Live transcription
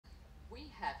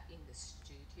have in the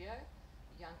studio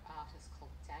a young artist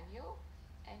called Daniel,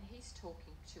 and he's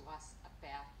talking to us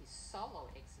about his solo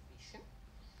exhibition.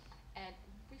 And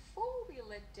before we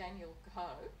let Daniel go,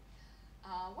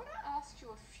 I want to ask you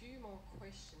a few more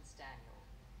questions, Daniel.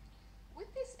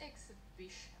 With this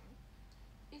exhibition,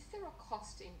 is there a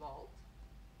cost involved?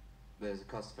 There's a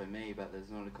cost for me, but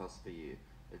there's not a cost for you.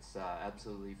 It's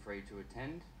absolutely free to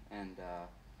attend, and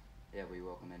yeah, we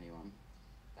welcome anyone.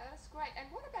 That's great.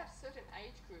 And what about a certain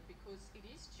age group? Because it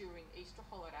is during Easter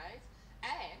holidays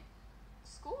and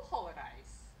school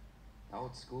holidays. Oh,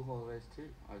 it's school holidays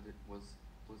too. I was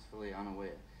fully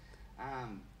unaware.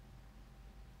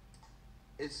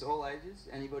 It's all ages.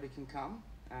 Anybody can come.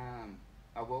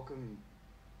 I welcome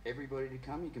everybody to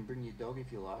come. You can bring your dog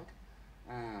if you like.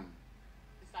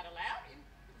 Is that allowed in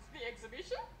the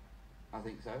exhibition? I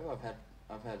think so.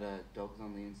 I've had dogs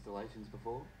on the installations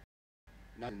before.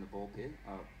 Not in the ball pit.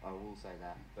 I will say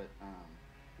that. But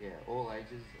yeah, all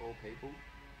ages, all people.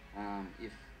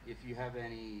 If you have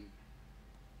any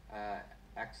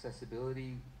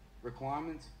accessibility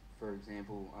requirements, for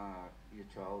example, your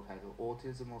child has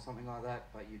autism or something like that,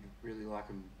 but you'd really like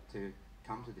them to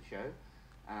come to the show,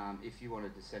 if you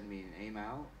wanted to send me an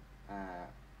email,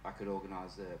 I could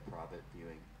organise a private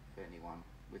viewing for anyone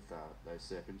with those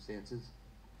circumstances.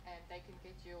 And they can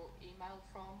get your email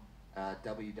from?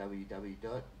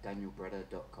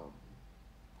 www.danielbreda.com.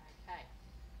 Okay.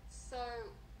 So,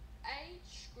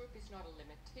 age group is not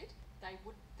limited.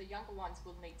 The younger ones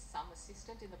will need some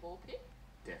assistance in the ball pit?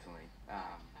 Definitely.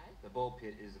 Okay. The ball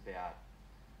pit is about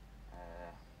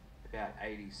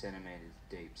 80 centimetres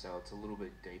deep, so it's a little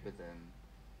bit deeper than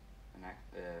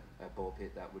a ball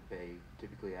pit that would be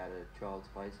typically at a child's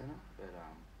play centre. But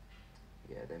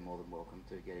yeah, they're more than welcome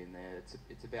to get in there.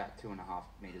 It's about 2.5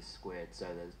 metres squared, so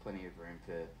there's plenty of room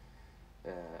for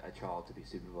a child to be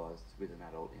supervised with an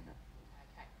adult in it.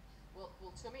 Okay. Well,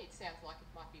 to me it sounds like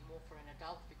it might be more for an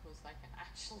adult because they can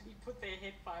actually put their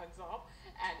headphones on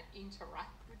and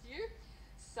interact with you.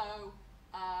 So,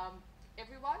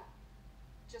 everyone,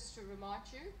 just to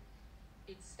remind you,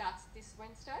 it starts this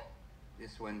Wednesday.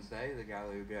 This Wednesday, the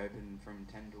gallery will be open from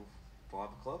 10 till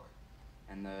 5 o'clock,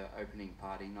 and the opening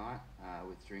party night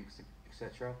with drinks,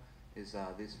 etc., is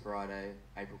this Friday,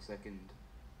 April 2nd,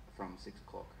 from 6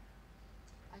 o'clock.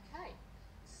 Okay,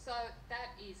 so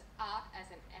that is Art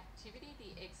as an Activity,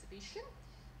 the exhibition.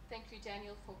 Thank you,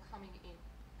 Daniel, for coming in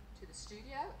to the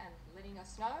studio and letting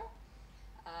us know.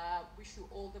 Wish you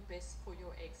all the best for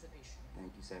your exhibition.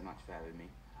 Thank you so much for having me.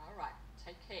 All right,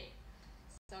 take care.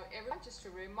 So everyone, just a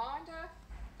reminder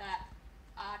that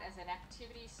Art as an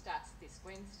Activity starts this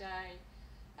Wednesday.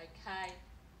 Okay,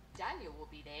 Daniel will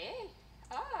be there.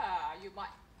 You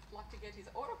might like to get his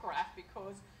autograph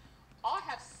because I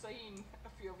have seen a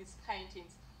few of his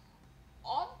paintings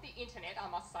on the internet, I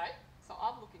must say, so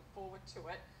I'm looking forward to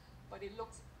it. But it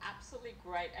looks absolutely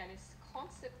great, and his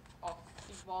concept of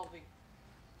involving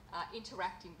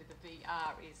interacting with the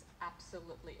VR is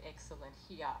absolutely excellent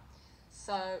here.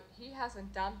 So he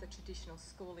hasn't done the traditional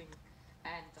schooling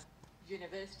and the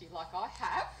university like I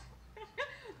have.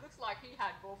 Looks like he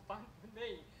had more fun than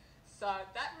me. So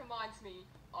that reminds me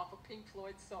of a Pink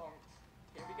Floyd song.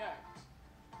 Here we go.